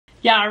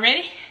Y'all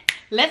ready?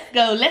 Let's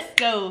go, let's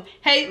go.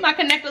 Hey, my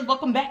connectors,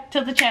 welcome back to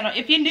the channel.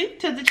 If you're new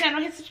to the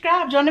channel, hit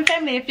subscribe, join the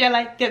family. If you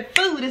like good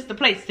food, it's the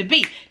place to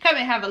be. Come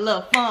and have a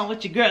little fun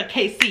with your girl,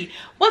 KC.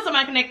 What's up,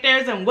 my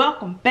connectors, and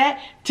welcome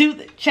back to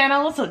the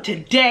channel. So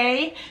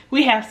today,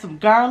 we have some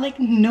garlic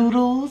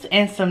noodles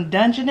and some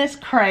Dungeness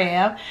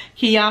crab.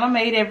 KIONA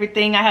made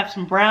everything. I have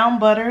some brown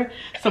butter,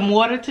 some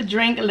water to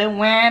drink, a little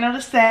wine on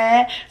the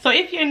side. So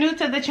if you're new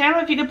to the channel,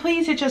 if you could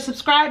please hit your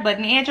subscribe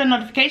button and your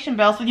notification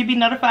bell so you'll be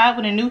notified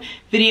when a new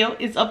video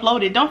is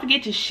uploaded. Don't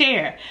forget to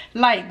share,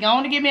 like, go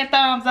on to give me a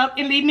thumbs up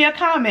and leave me a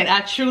comment.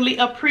 I truly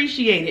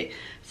appreciate it.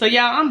 So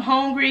y'all, I'm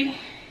hungry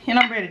and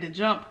I'm ready to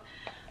jump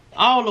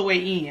all the way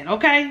in,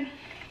 okay?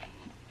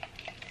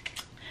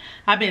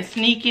 I've been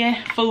sneaking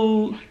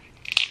food.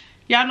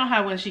 Y'all know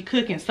how when she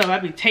cooking stuff, I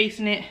be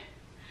tasting it.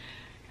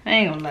 I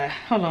ain't gonna lie.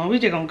 Hold on, we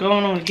just gonna go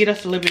on and get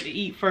us a little bit to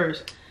eat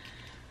first.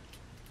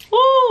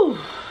 Woo!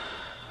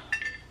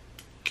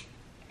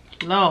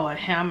 Lord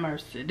have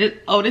mercy.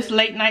 This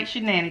late night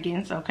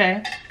shenanigans,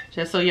 okay?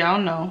 Just so y'all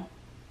know.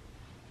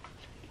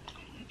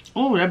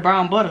 Ooh, that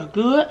brown butter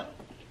good.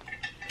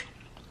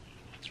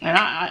 And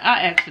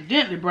I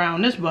accidentally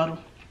browned this butter.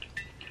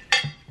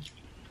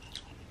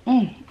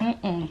 I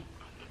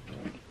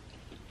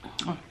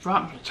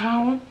dropped the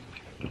towel.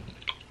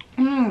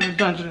 The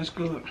Dungeness is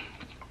good.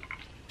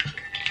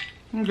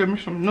 Give me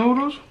some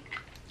noodles.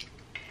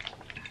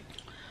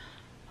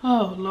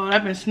 Oh Lord,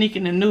 I've been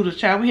sneaking the noodles,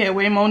 child. We had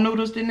way more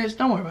noodles than this.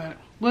 Don't worry about it.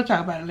 We'll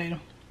talk about it later.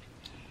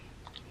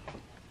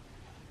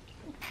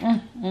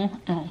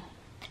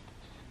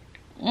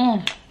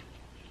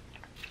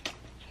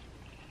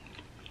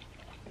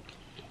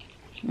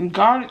 And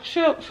garlic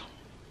chips,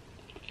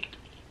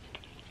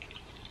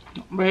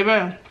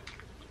 baby.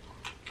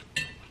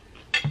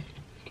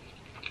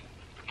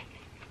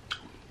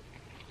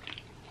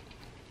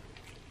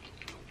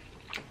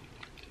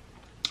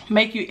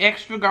 Make you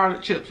extra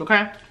garlic chips,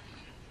 okay?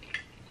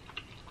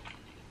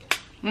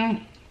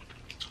 And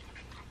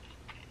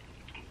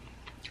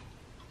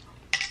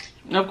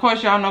of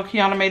course, y'all know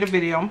KIONA made a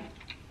video.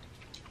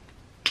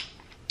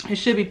 It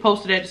should be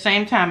posted at the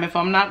same time if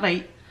I'm not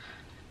late.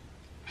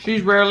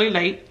 She's rarely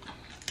late.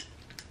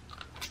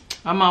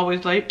 I'm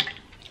always late.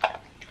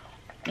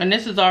 And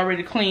this is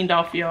already cleaned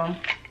off, y'all.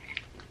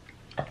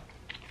 So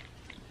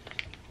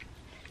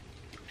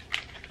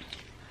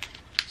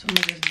I'm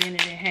gonna just bend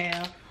it in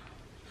half.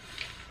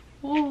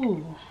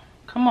 Ooh,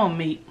 come on,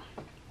 meat.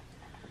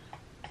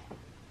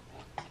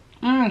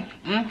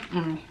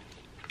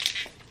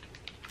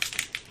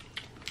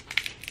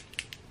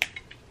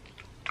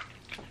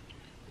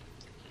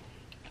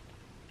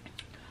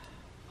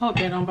 Hope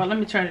they don't, but let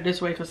me turn it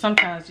this way because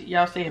sometimes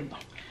y'all say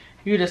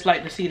you just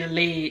like to see the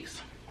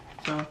legs.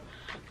 So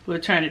we'll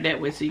turn it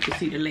that way so you can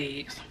see the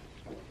legs.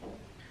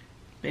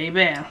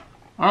 Baby, I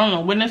don't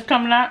know when it's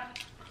coming out,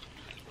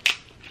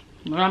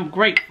 but I'm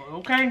grateful,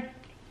 okay?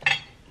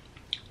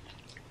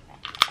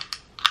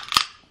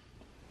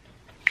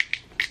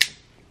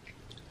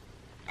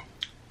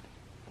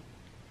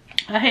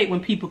 I hate when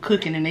people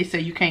cooking and they say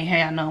you can't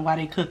have none while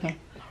they cooking.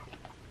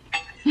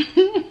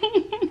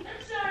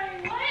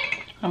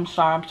 I'm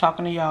sorry, I'm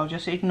talking to y'all.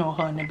 Just ignore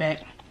her in the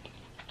back.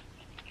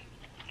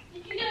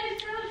 Did you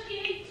guys know she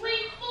ate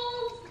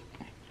platefuls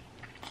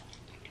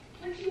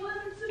when she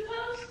wasn't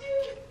supposed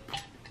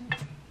to?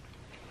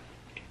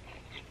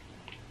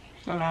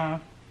 So,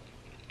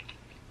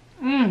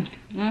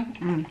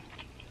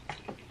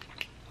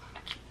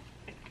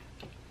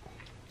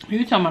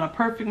 You talking about a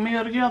perfect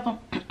meal together?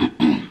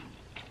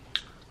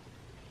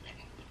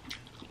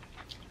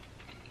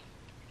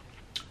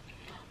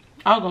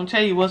 I was gonna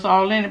tell you what's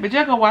all in it, but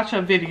just go watch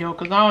her video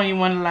because I don't even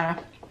want to lie.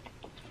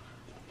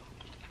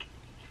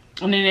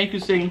 And then they can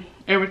see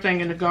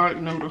everything in the garlic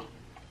noodle.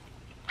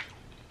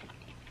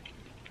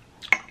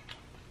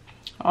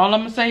 All I'm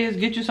gonna say is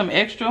get you some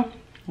extra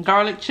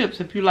garlic chips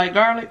if you like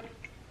garlic.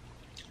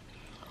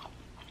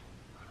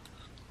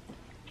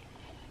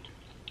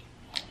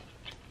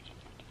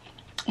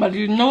 But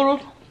these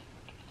noodles,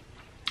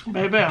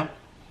 baby, are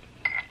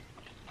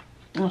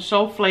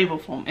so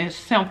flavorful and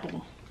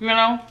simple, you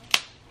know?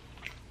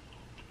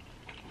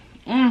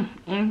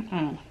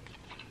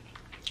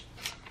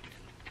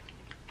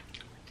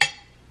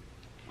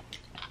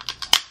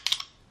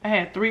 I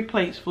had 3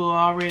 plates full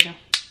already.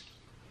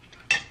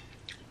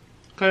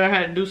 Cause I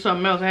had to do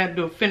something else. I had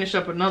to finish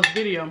up another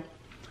video.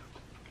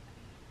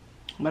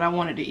 But I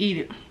wanted to eat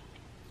it.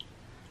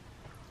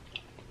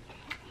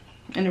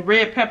 And the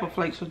red pepper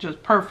flakes are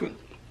just perfect.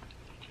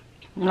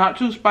 Not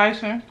too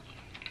spicy.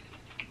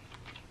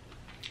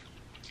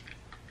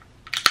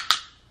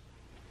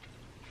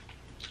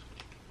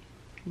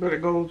 But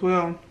it goes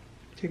well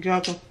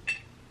together.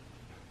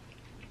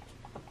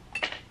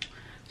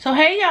 So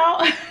hey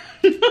y'all.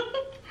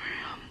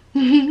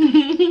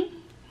 I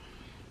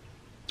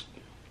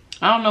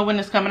don't know when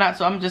it's coming out,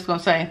 so I'm just gonna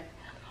say,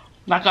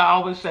 like I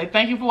always say,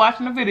 thank you for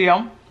watching the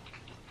video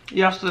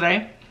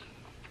yesterday.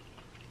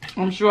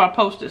 I'm sure I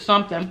posted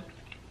something.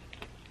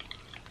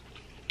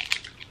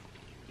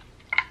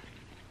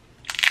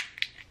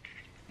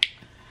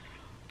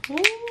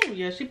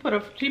 yeah, she put a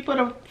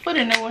foot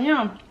in there with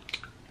him.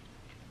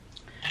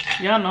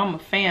 Y'all know I'm a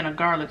fan of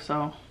garlic,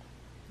 so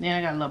then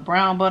I got a little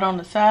brown butter on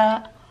the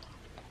side.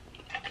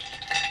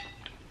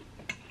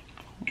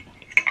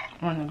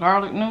 On the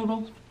garlic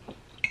noodles.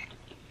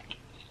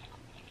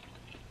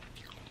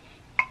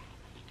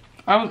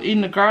 I was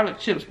eating the garlic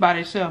chips by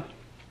themselves.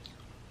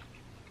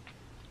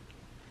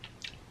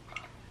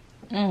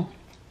 Mmm.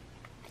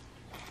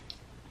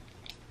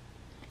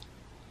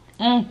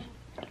 Mmm.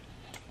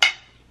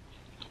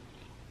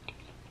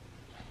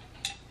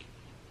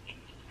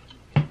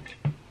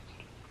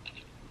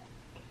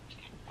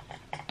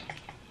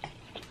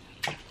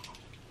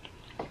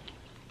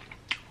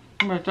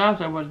 I thought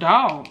that was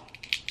dog.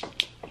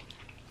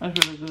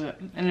 That's really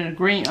good. And then the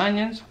green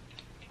onions.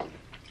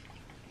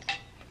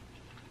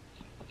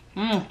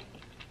 Mmm.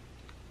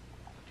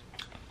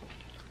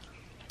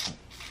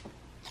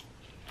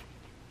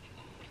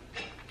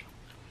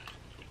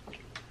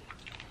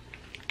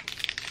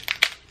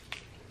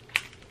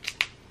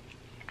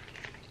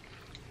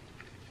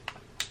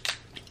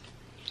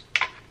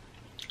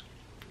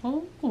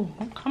 Oh,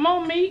 come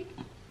on, meat.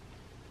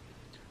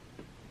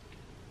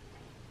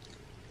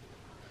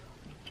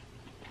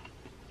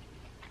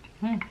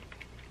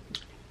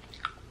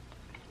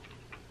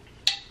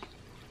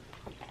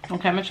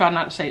 Okay, I'm gonna try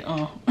not to say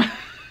I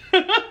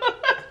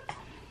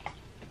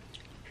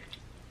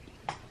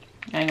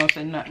ain't gonna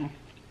say nothing.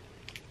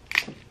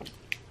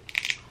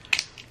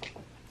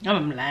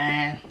 I'm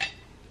lying.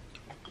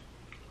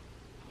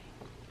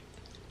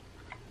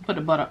 Put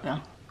the butter up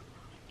there.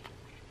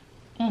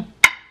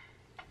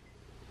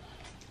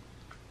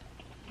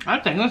 I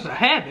think it's a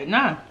habit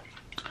now.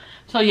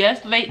 So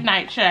yes, late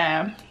night,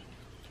 child.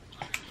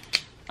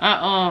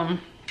 I'm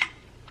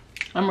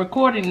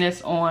recording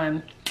this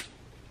on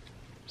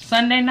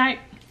Sunday night.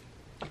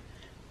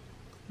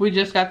 We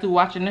just got through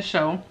watching the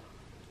show.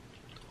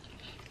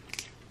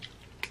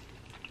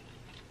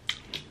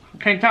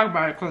 Can't talk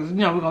about it because, you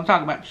know, we're going to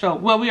talk about the show.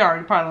 Well, we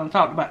already probably going to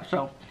talk about the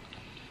show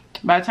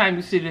by the time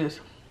you see this.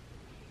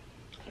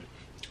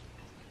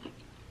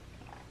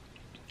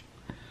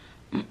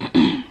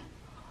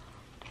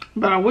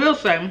 But I will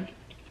say,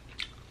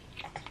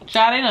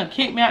 child, they done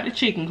kicked me out the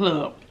chicken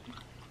club.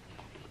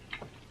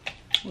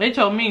 They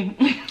told me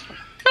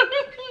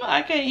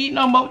I can't eat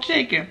no more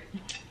chicken.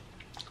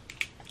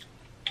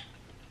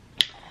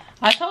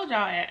 I told y'all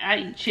I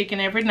eat chicken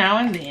every now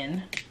and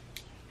then.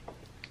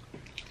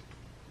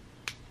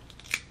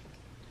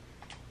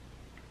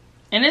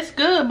 And it's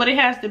good, but it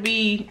has to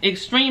be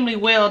extremely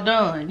well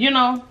done, you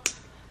know?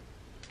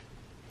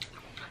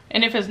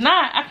 And if it's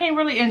not, I can't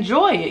really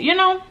enjoy it, you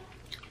know?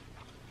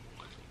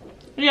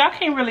 Yeah, I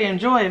can't really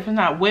enjoy it if it's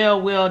not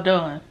well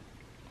done.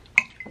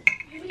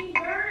 You mean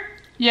burnt?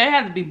 Yeah, it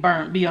has to be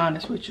burnt, be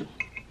honest with you.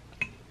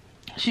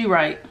 She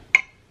right.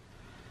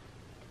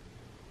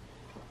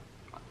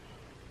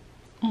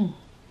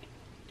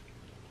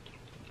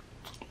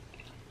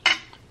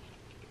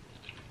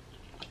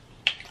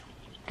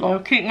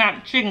 Gonna kick me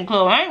out the chicken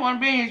club. I ain't wanna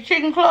be in the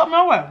chicken club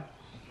nowhere.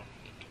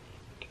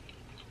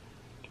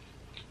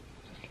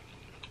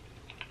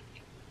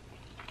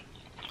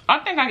 I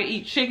think I can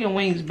eat chicken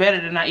wings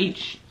better than I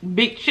eat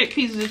big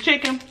pieces of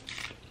chicken.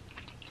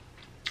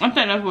 I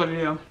think that's what it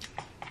is.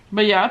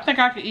 But yeah, I think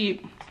I could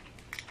eat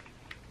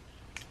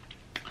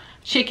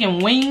chicken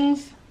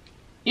wings.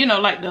 You know,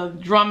 like the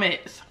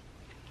drumettes.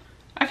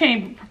 I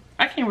can't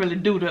really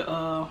do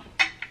the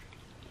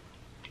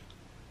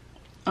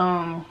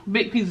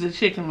big pieces of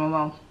chicken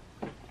alone.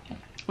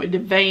 With the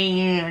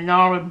vein and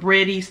all the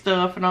bready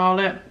stuff and all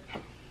that.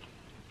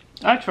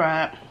 I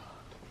tried.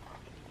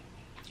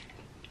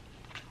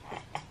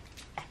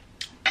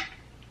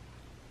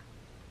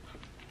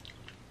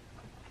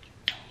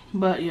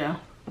 But yeah.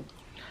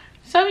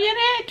 So yeah,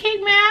 they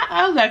kicked me out.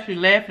 I was actually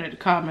laughing at the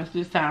comments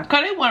this time.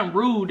 Cause they wasn't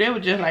rude. They were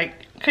just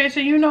like, okay,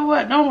 so you know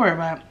what? Don't worry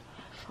about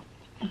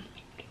it.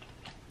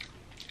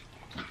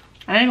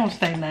 I ain't gonna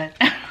say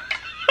nothing.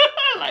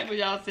 Like when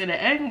y'all said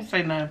that, I ain't gonna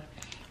say nothing.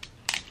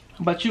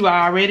 But you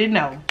already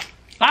know.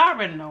 I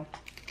already know.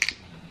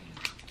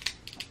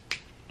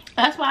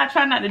 That's why I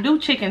try not to do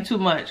chicken too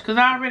much. Because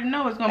I already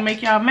know it's gonna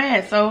make y'all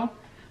mad. So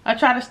I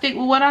try to stick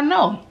with what I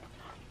know.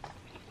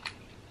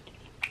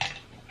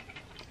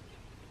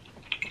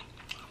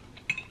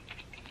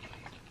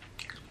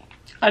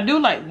 I do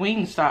like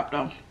Wingstop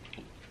though.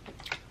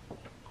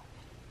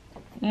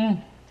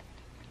 Don't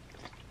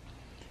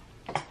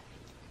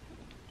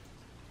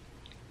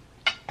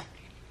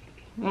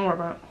worry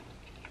about it.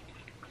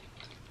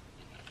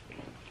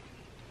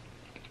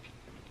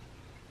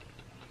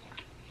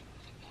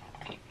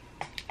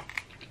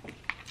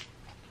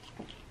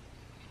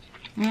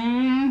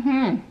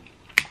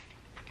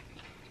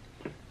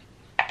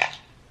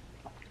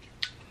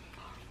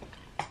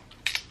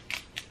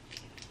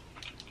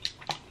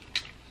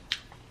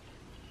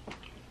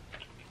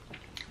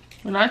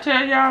 When I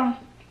tell y'all,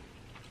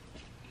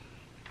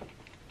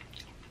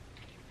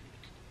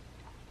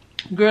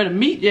 girl, the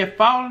meat just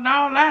falling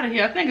all out of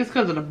here. I think it's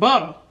because of the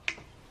butter.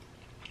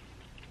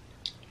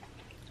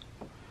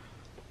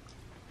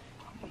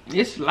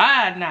 It's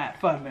sliding out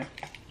for me.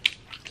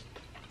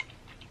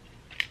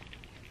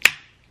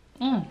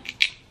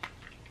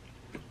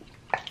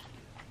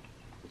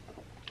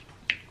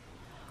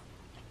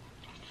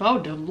 So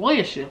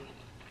delicious.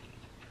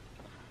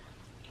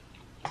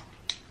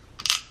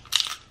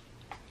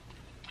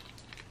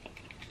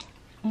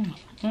 I'm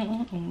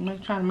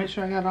trying to make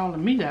sure I got all the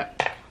meat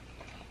out.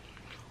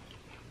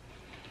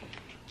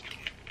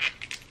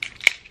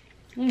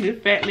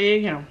 This fat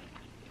leg here.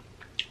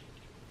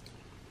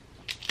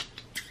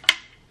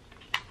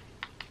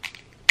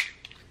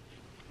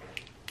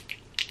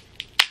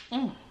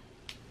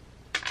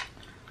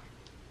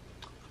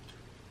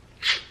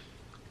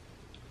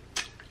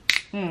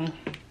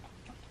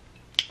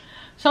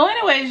 So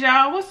anyways,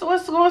 y'all, what's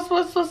what's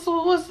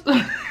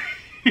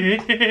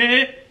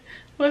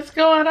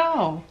going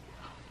on?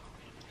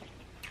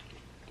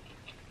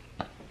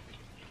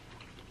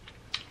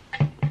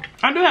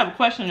 I do have a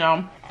question,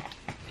 y'all.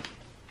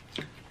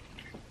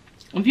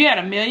 If you had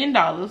 $1 million,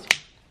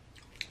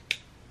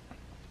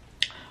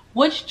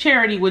 which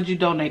charity would you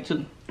donate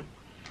to?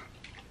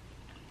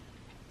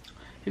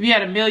 If you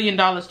had $1 million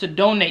to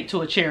donate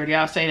to a charity,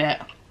 I'll say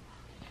that.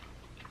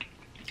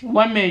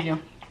 1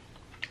 million.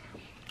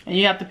 And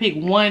you have to pick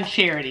one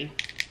charity.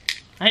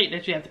 I hate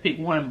that you have to pick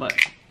one, but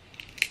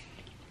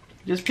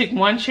just pick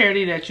one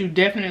charity that you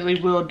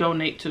definitely will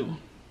donate to.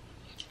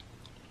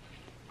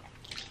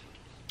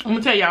 I'm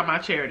gonna tell y'all my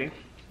charity.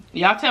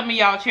 Y'all tell me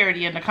y'all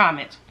charity in the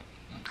comments.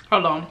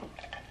 Hold on.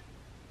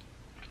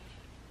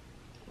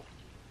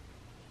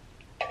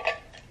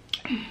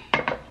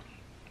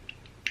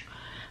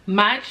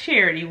 My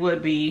charity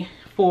would be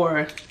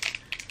for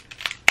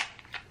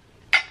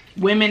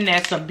women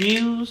that's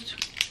abused,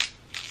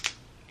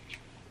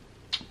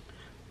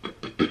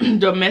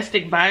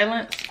 domestic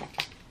violence.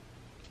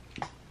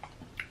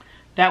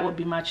 That would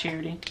be my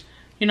charity.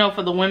 You know,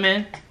 for the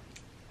women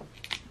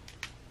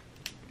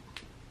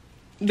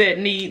that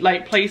need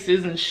like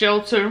places and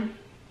shelter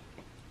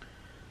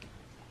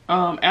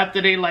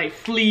after they like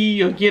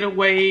flee or get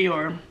away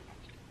or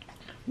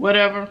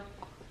whatever.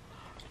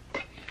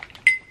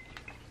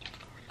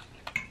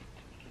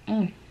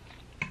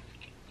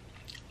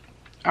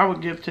 I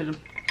would give to them,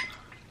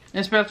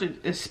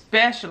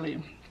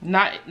 especially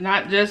not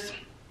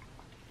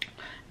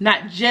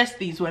just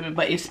these women,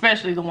 but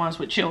especially the ones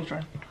with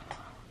children.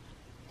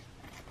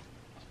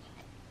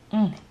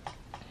 It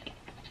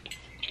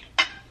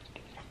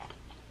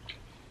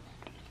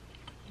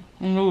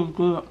was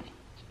good.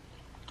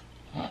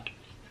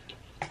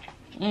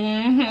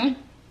 Man,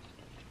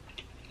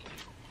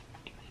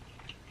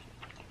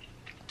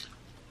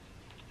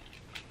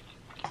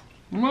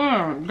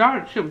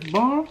 that shit was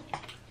bomb.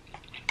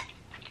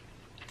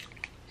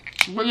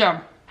 But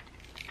yeah,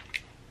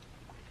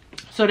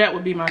 so that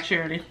would be my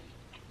charity.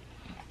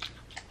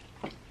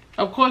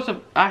 Of course,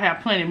 I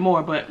have plenty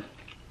more, but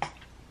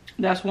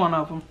that's one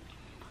of them.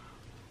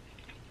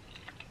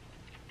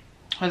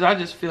 Because I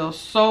just feel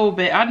so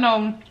bad. I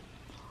know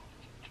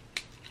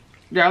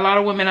there are a lot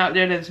of women out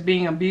there that's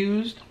being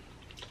abused,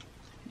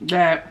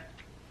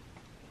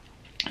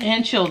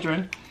 and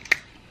children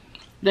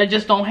that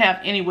just don't have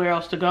anywhere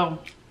else to go,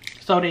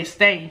 so they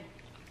stay.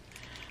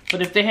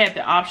 But if they had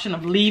the option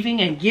of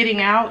leaving and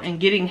getting out and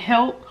getting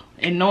help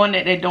and knowing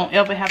that they don't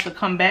ever have to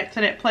come back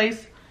to that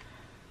place,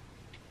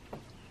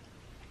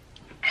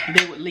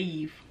 they would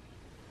leave.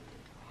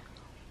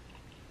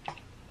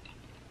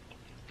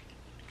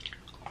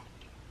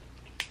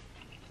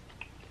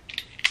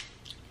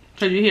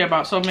 Because you hear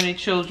about so many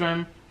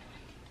children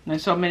and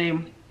so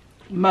many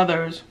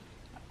mothers,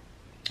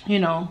 you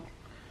know,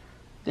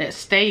 that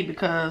stay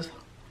because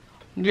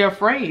they're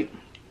afraid.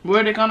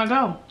 Where are they gonna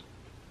go?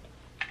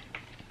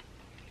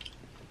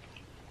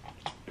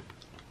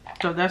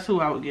 So that's who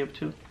I would give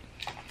to.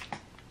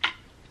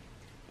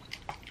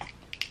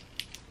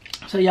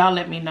 So y'all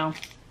let me know.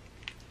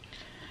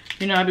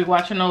 You know, I be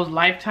watching those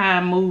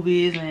Lifetime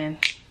movies and,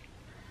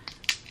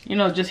 you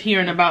know, just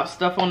hearing about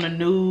stuff on the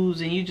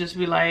news, and you just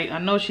be like, I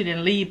know she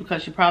didn't leave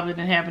because she probably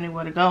didn't have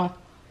anywhere to go.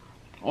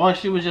 Or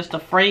she was just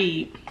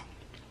afraid.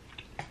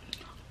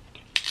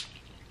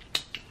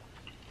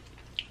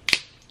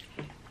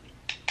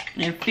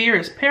 And fear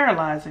is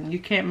paralyzing. You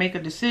can't make a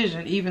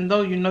decision even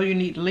though you know you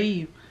need to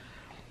leave.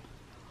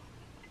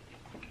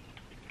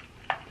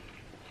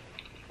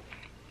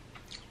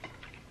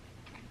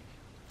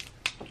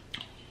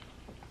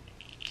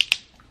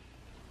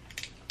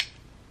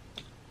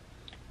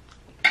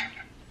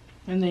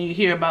 And then you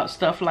hear about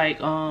stuff like,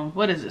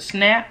 what is it,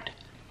 Snapped?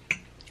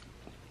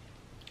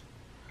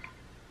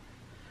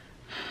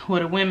 Where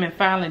the women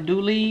finally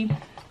do leave.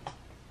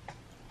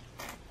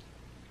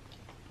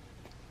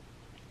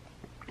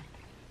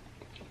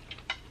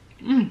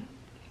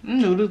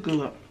 Noodles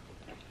good.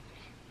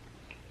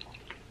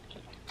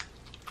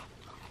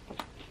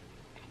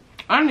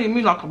 I need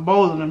me like a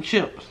bowl of them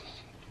chips.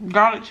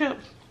 Garlic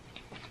chips.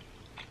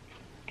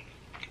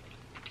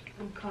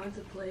 I'm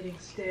contemplating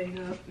staying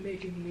up,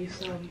 making me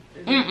some.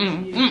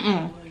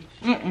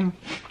 You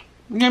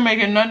ain't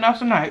making nothing else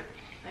tonight.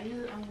 I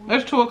want,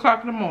 It's 2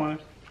 o'clock in the morning.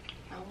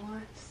 I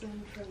want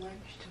some for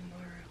lunch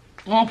tomorrow.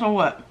 Want some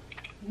what?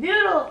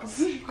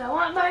 Noodles! I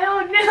want my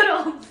own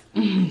noodles!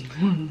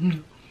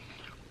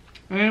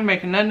 We ain't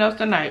making nothing else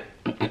tonight.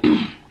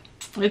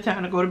 It's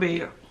time to go to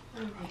bed.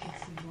 I'm making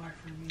some more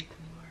for me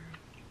tomorrow.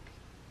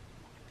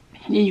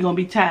 Then you're gonna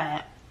be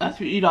tired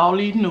after you eat all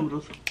these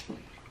noodles.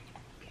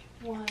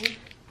 One.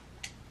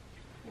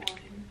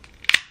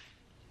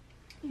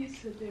 You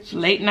said there's It's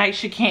late night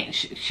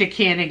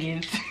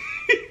shenanigans.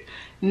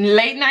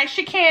 Late night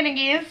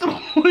shenanigans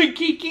with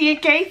Kiki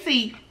and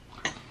Casey.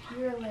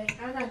 You're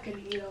like, I'm not gonna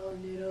eat all the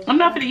noodles. I'm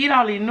not gonna eat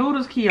all these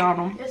noodles,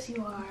 KIONA. Yes,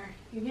 you are.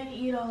 You're gonna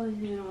eat all the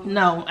noodles.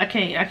 No, I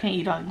can't. I can't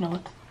eat all these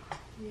noodles.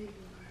 Yeah, you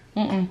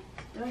are. Mm-mm.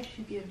 Don't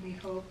you give me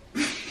hope.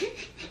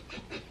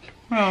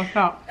 No,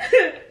 stop.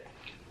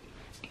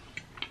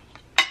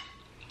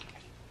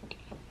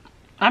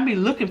 I be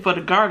looking for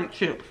the garlic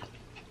chips.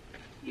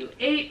 You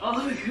ate all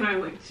the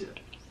garlic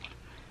chips.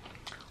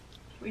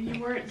 When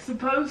you weren't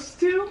supposed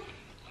to?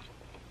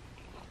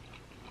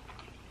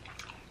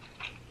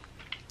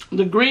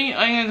 The green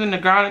onions and the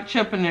garlic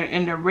chip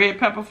and the red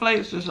pepper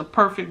flakes is a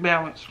perfect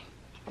balance.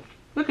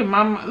 Look at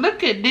mama.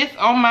 Look at this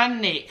on my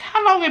neck.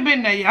 How long it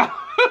been there, y'all?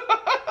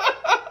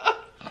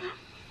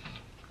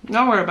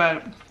 Don't worry about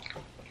it.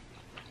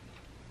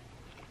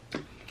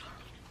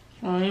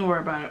 Don't even worry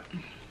about it.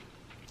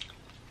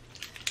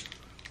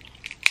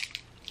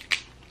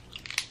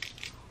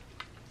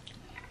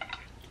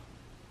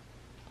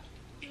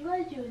 I'm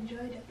glad you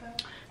enjoyed it,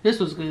 though. This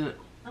was good.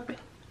 Okay.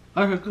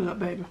 That was good,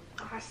 baby.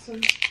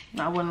 Awesome.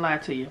 I wouldn't lie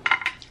to you.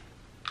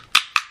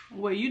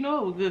 Well, you know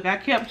it was good. I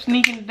kept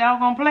sneaking the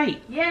doggone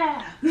plate.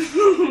 Yeah.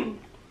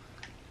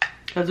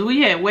 Because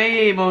we had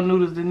way more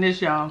noodles than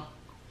this, y'all.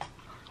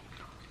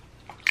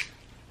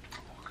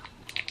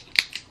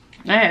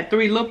 I had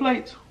 3 little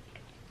plates.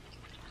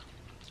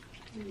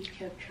 You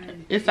kept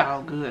trying to It's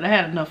all good. I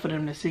had enough for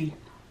them to see.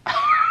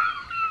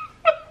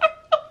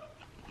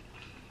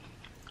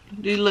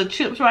 These little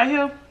chips right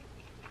here.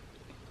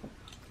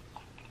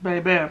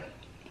 Baby.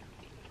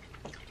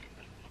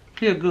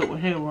 Here's a good one.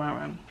 Here,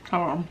 right.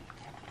 Hold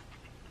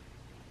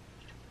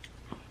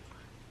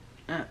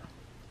on.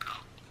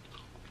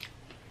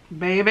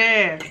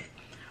 Baby.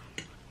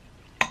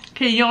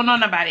 Okay, you don't know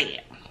nobody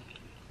yet.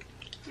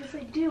 Yes,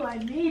 I do. I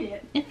made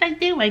it. Yes, I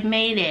do. I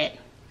made it.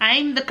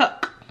 I'm the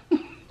cook.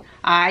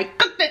 I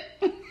cooked it.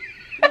 This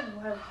is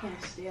why we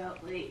can't stay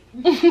out late.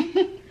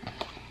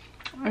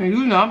 And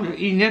you know I'm just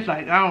eating this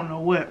like I don't know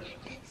what.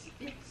 It's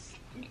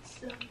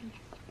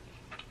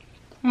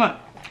What?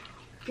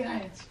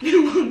 God, it's been a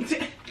long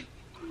day.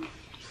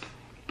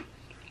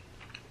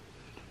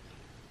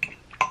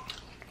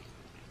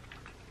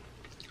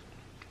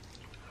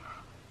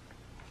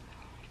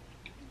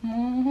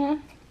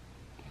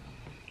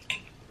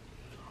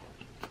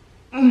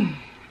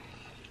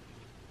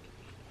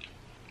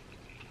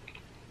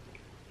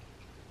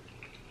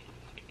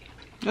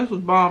 This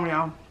was bomb,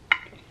 y'all.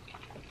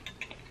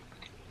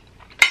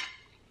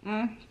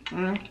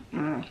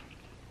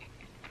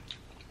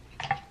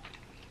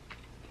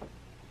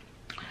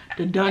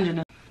 The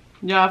Dungeness.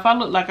 Yeah, if I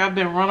look like I've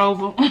been run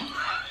over,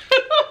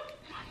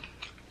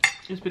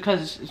 it's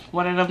because it's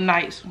one of them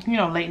nights, you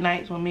know, late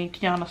nights when me and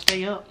KIONA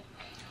stay up.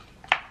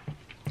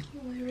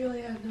 Well, we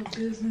really have no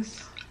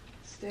business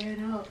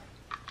staying up.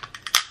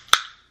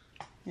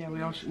 Yeah,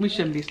 we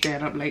shouldn't be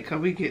staying up late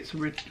because we gets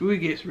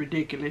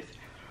ridiculous.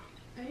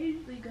 I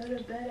usually go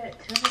to bed at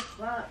 10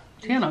 o'clock.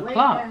 10 It's way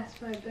o'clock?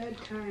 past my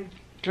bedtime.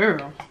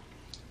 Girl.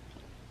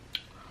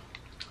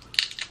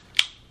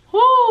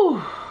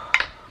 Whoo.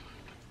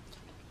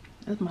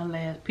 That's my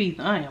last piece.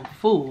 I am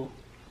full.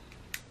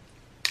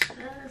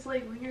 It's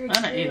like when you're a I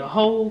done kid. ate a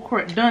whole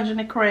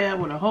Dungeness crab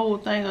with a whole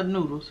thing of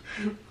noodles.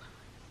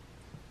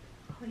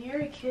 When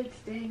you're a kid,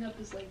 staying up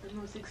is like the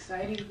most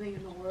exciting thing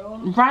in the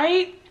world.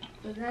 Right?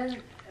 But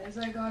then, as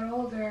I got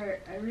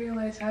older, I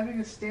realized having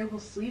a stable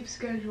sleep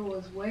schedule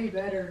was way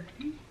better.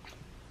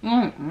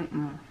 Oh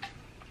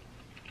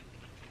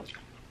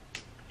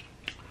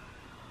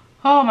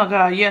my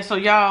God, yeah, so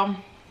y'all,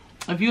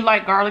 if you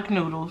like garlic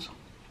noodles,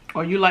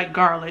 or you like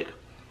garlic,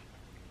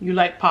 you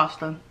like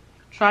pasta,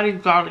 try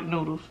these garlic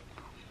noodles.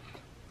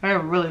 They're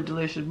really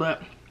delicious,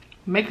 but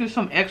make you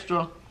some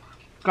extra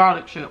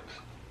garlic chips.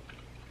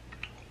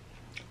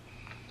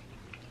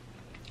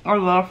 I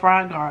love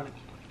fried garlic.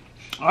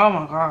 Oh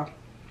my God.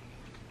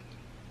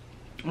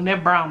 And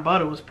that brown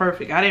butter was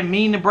perfect. I didn't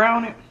mean to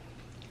brown it,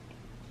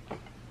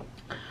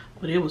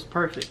 but it was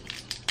perfect.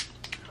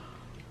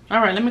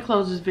 Alright, let me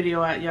close this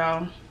video out,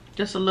 y'all.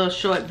 Just a little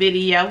short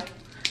video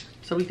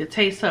so we could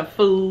taste her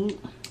food.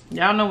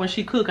 Y'all know when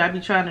she cook, I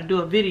be trying to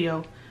do a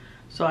video,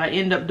 so I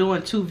end up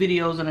doing 2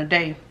 videos in a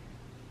day.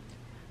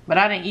 But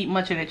I didn't eat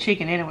much of that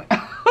chicken anyway.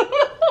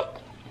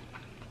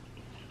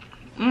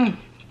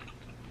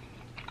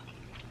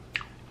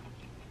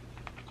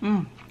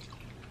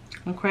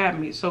 The crab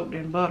meat soaked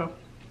in butter. What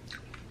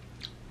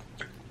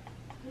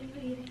are you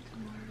eating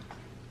tomorrow?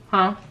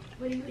 Huh?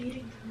 What are you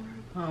eating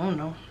tomorrow? I don't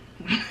know.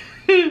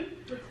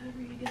 What time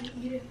are you gonna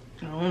eat it?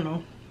 I don't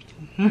know.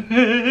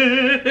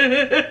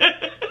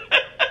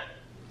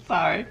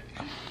 Sorry.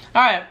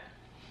 Alright.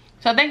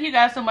 So thank you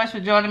guys so much for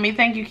joining me.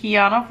 Thank you,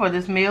 KIONA, for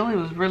this meal. It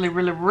was really,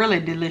 really, really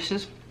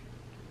delicious.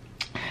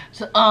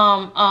 So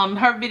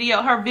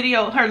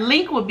her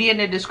link will be in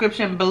the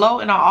description below,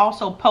 and I'll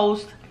also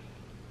post.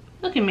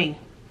 Look at me.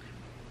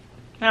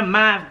 My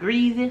mouth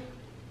greasy.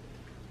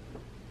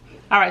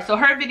 Alright, so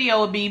her video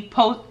will be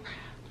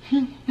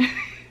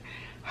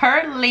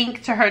her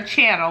link to her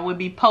channel will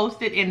be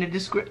posted in the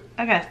description.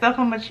 I got stuff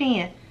on my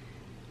chin.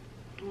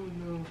 Oh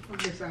no, I'm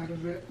just out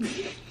of it.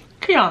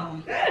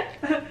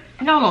 KIONA.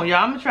 Hold on,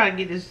 y'all. I'm gonna try to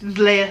get this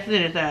last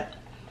sentence out.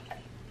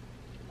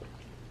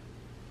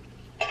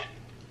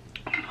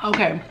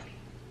 Okay.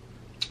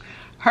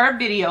 Her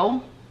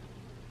video.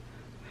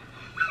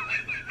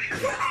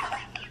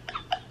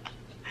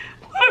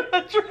 What am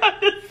I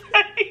trying to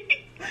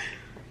say?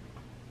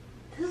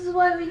 This is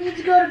why we need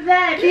to go to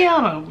bed.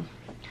 KIONA.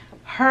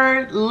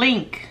 Her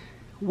link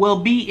will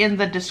be in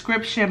the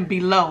description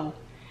below,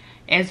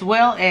 as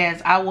well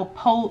as I will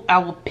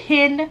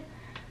pin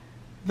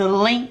the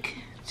link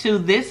to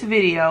this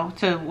video,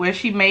 to where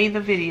she made the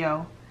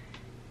video,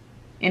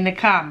 in the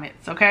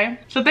comments, okay?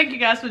 So thank you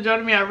guys for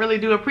joining me. I really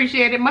do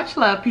appreciate it. Much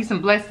love, peace, and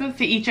blessings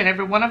to each and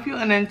every one of you.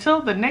 And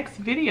until the next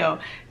video,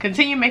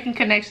 continue making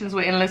connections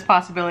with endless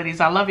possibilities.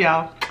 I love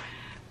y'all.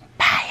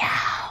 Bye,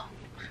 y'all.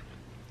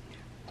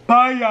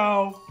 Bye,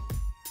 y'all.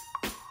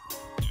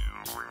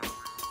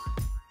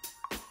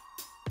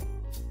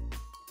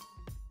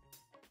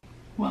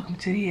 Welcome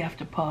to the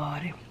after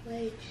party.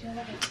 Wait, shut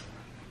up.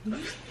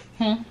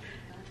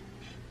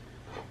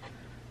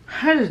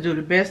 I just do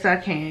the best I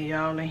can,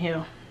 y'all, in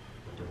here.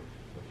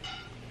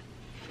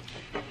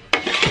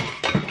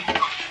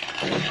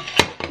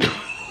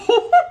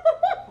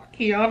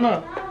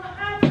 KIONA.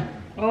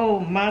 Oh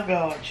my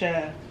God,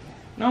 child.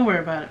 Don't worry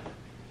about it.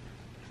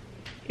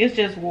 It's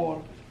just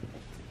water.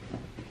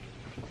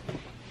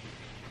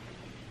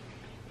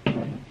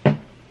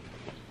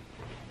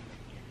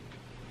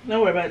 Don't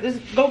worry about it.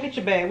 Just go get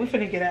your bag. We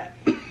finna get out.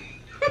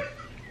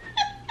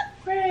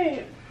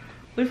 Great.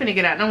 We finna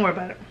get out. Don't worry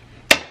about it.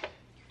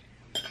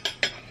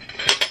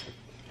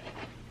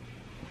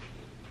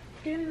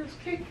 Getting us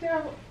kicked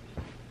out.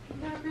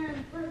 Not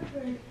man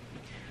perfect.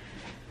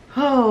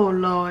 Oh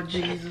Lord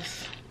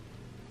Jesus.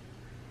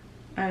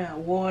 I got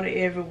water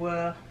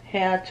everywhere.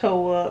 Hair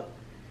toe up.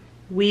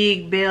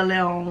 Wig belly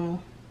on.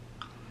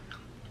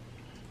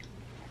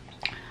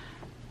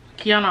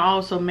 KIONA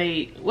also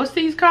made, what's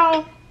these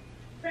called?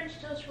 French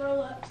toast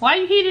roll-ups. Why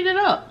you heated it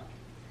up?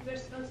 They're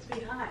supposed to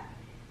be hot.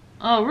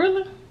 Oh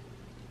really?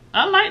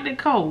 I liked it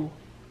cold.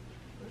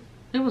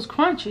 It was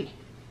crunchy.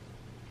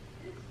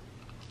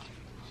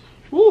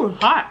 Ooh,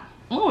 it's hot.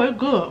 Oh, it's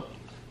good.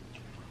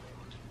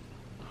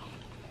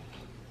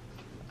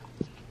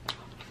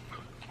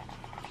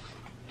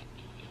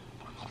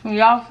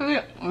 Y'all see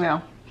it?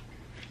 Yeah.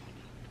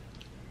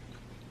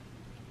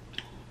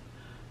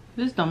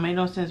 This don't make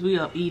no sense. We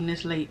up eating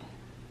this late.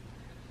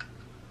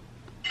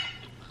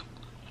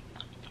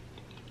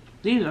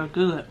 These are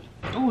good.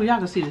 Oh, y'all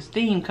can see the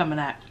steam coming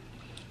out.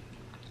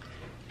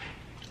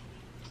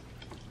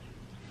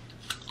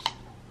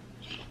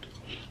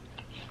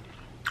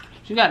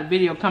 She got a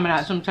video coming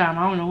out sometime.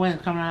 I don't know when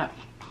it's coming out.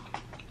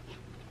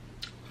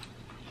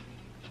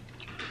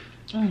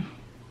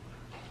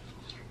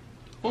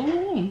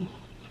 Ooh.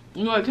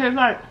 You know what it tastes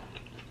like?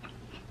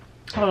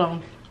 Hold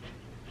on.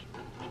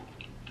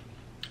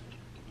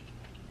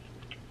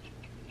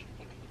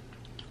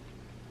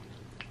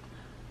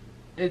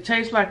 It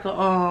tastes like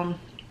a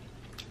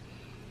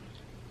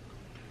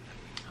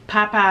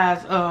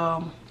Popeye's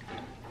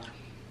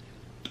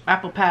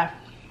apple pie.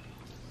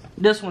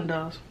 This one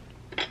does.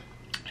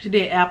 She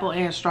did apple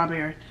and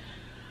strawberry.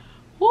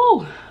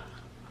 Woo!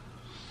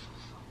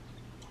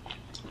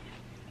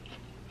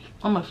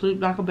 I'm gonna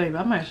sleep like a baby.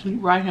 I might sleep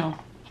right here.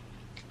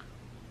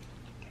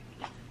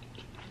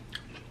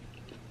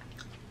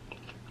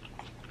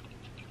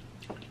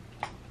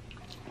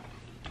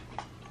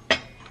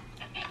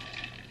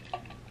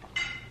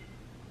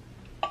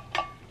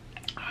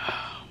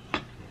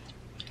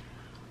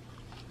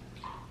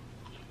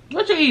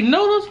 What you eating,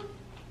 noodles?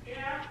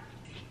 Yeah.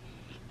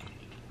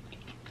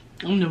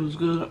 Them noodles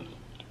good.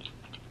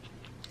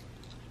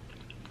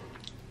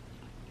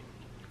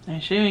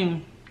 And she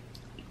ain't,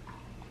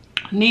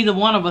 neither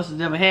one of us has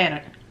ever had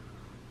it.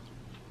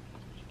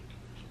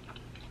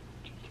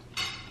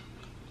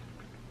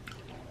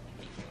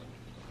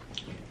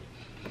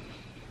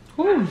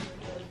 Ooh.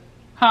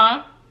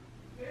 Huh?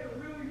 They're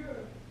really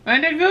good.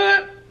 Ain't they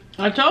good?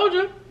 I told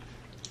you.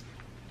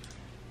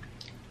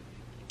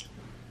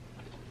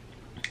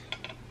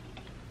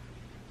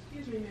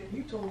 Excuse me, man.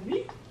 You told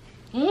me.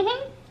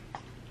 Mm-hmm.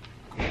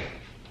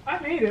 I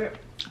made it.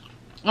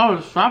 Oh,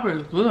 the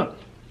strawberry is good.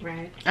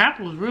 Right.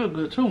 Apple is real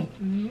good too.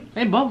 Mm-hmm.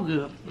 They both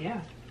good.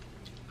 Yeah.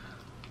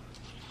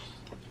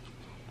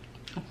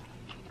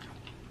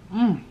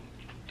 Mmm.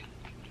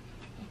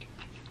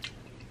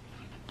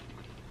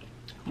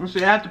 What's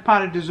the after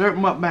party dessert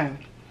mukbang?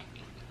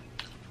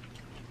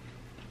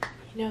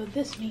 You know what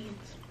this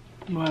means?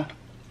 What?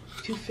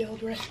 2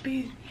 failed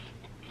recipes,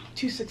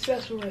 2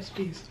 successful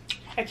recipes.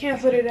 I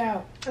canceled it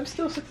out. I'm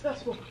still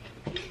successful.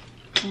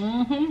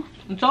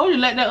 I told you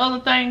let that other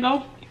thing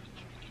go.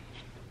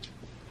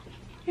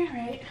 You're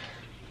right.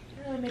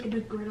 I'm gonna make a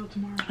big griddle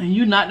tomorrow. And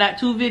you knocked out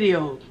 2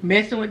 videos,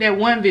 messing with that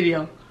 1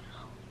 video.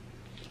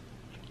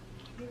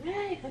 You're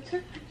right. That's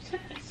what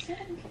I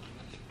said.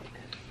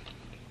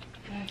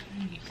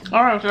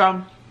 All right,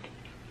 y'all.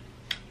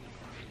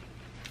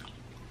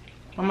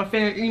 I'm gonna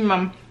finish eating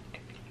my.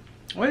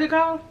 What is it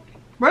called?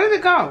 What is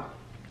it called?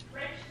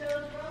 French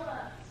toast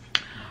roll-ups.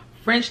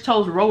 French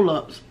toast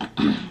roll-ups.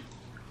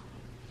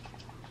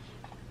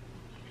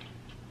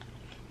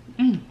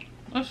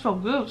 That's so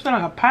good. It's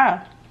like a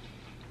pie.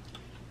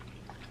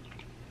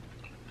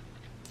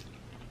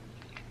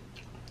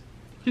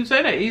 You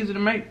say they're easy to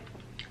make.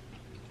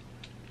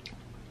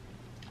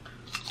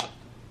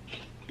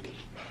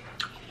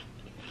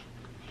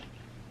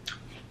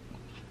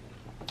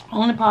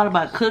 Only part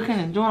about cooking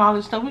and doing all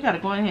this stuff, we gotta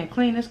go in here and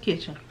clean this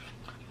kitchen.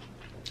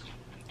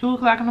 2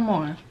 o'clock in the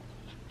morning.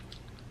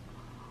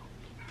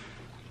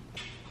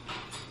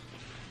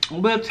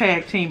 We'll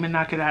tag team and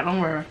knock it out,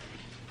 don't worry.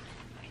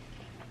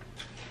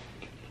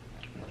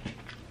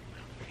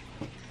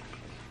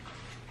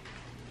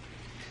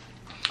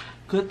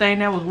 Good thing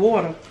that was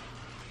water.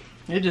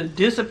 It just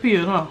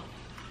disappeared, huh?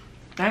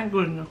 Thank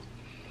goodness.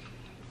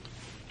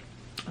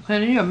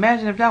 Can you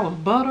imagine if that was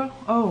butter?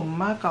 Oh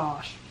my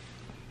gosh.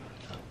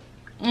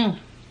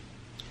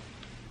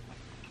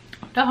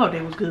 That whole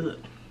day was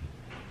good.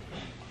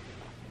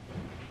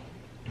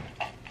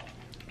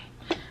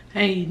 I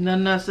ain't eating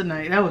nothing else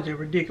tonight. That was just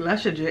ridiculous. I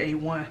should just ate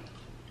 1.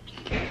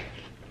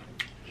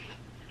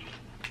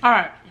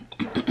 Alright.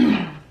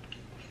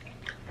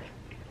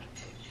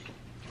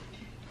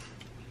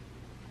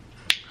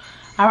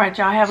 Alright,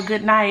 y'all, have a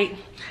good night.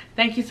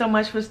 Thank you so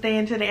much for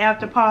staying to the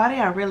after party.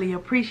 I really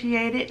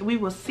appreciate it. We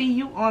will see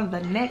you on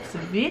the next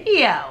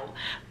video.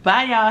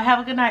 Bye, y'all. Have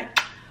a good night.